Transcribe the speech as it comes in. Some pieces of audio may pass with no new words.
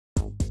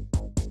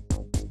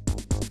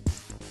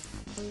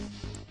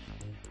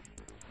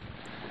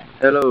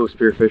Hello,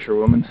 spearfisher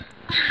woman.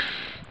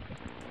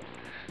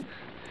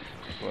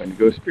 Going to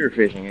go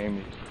spearfishing.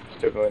 Amy's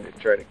still going to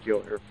try to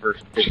kill her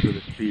first fish with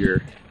a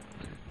spear.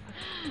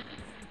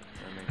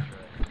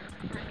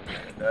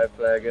 Dive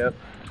flag up.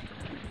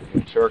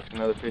 Sharks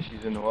and other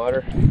fishies in the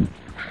water.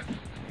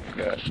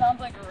 It sounds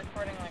like we're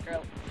recording like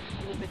a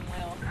living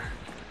whale.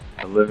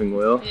 A living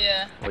whale?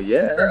 Yeah. Well,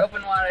 yeah. For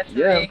open water.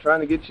 Yeah, I'm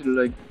trying to get you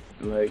to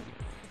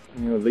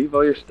leave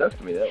all your stuff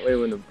to me. That way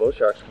when the bull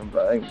sharks come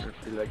by, I can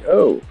be like,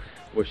 oh,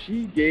 well,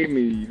 she gave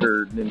me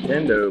her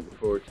Nintendo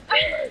before she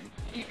died.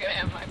 You can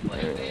have my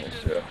PlayStation.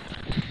 So,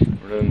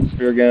 we're doing the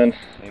spear gun.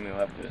 Amy will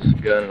have this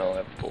gun and I'll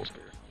have the pole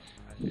spear.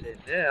 I said,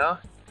 now,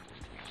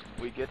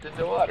 we get in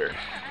the water.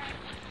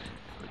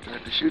 We're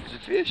trying to shoot the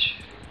fish.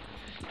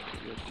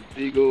 We got the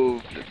big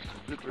old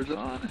flippers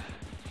on.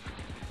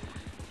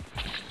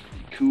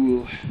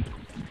 Cool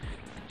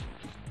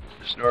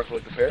snorkel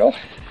apparel.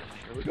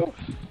 Here we go.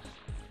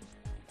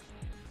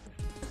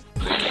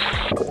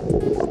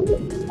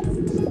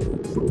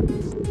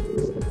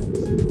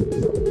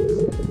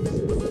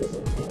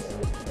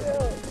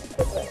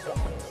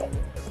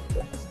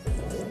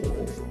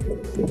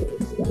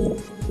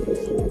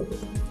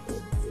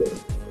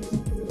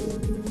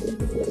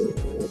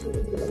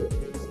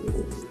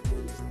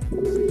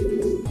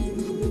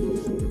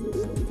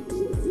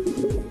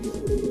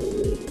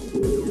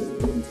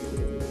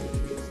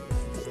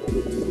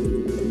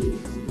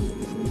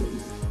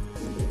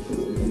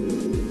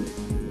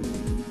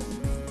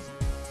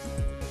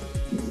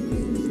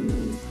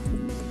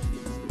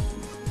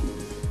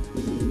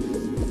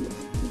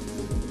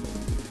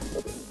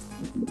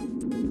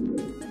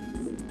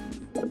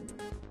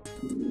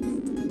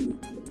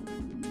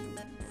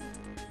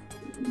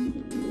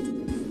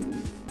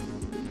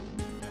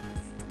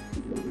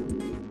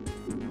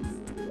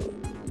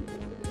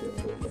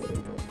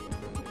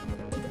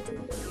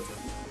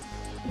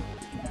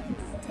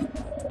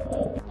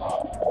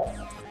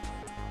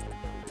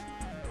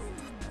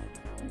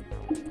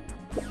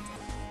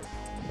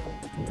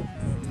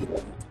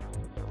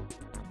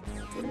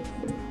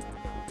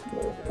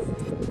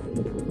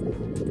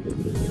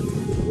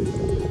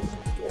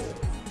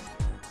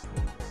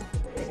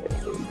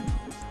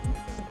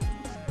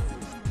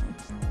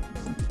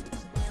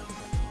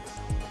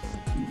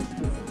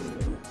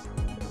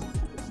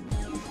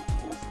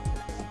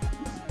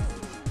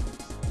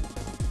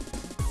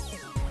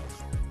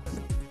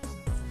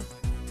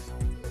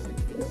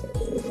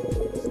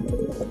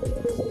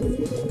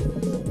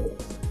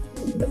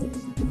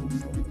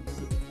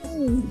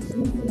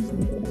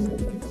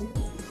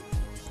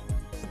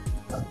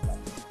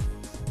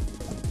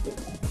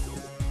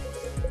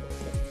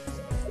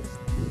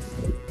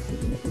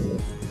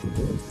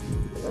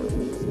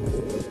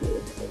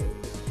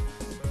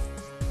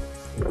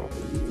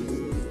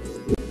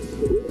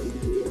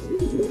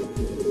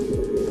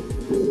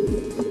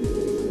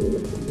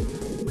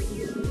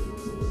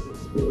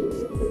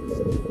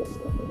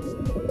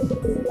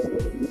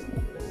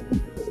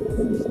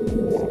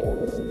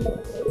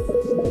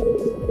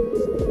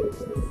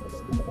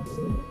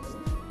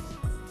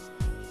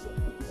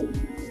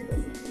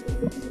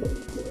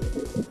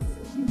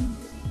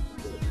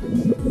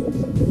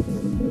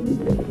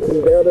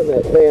 Down in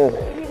that sand.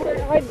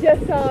 I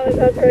just saw it as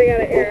I was running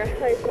out of air.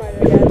 I tried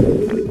it again.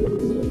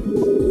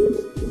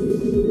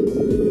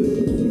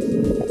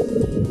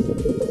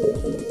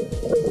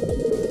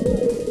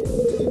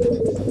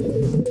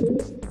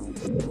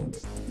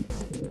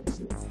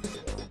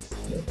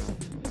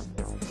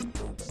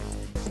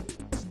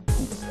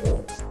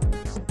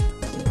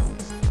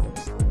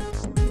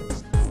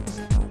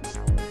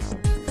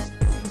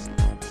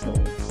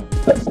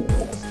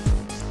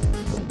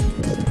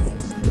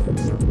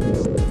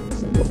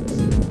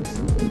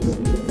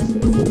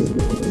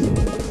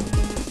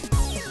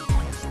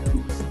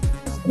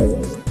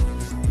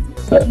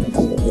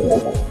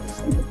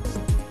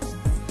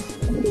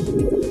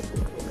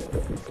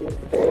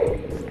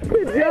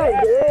 Good job,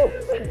 girl.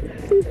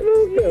 You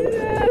smoked him.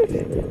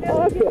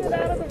 Awesome. Get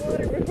out of the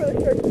water before the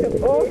sharks come.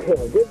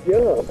 Awesome. Good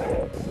job.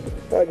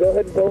 All right, go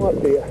ahead and pull him up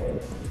to you.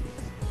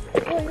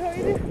 What do you want me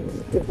to do?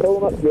 Just pull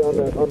him up to you on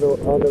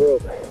the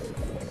rope.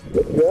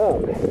 Good job.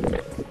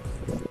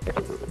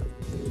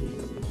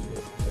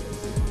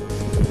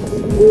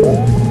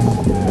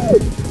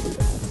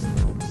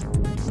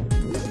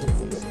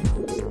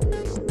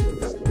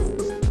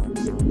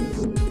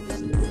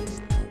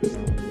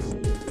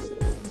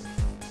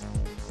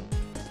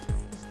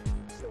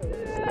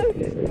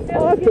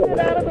 Get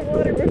out of the water.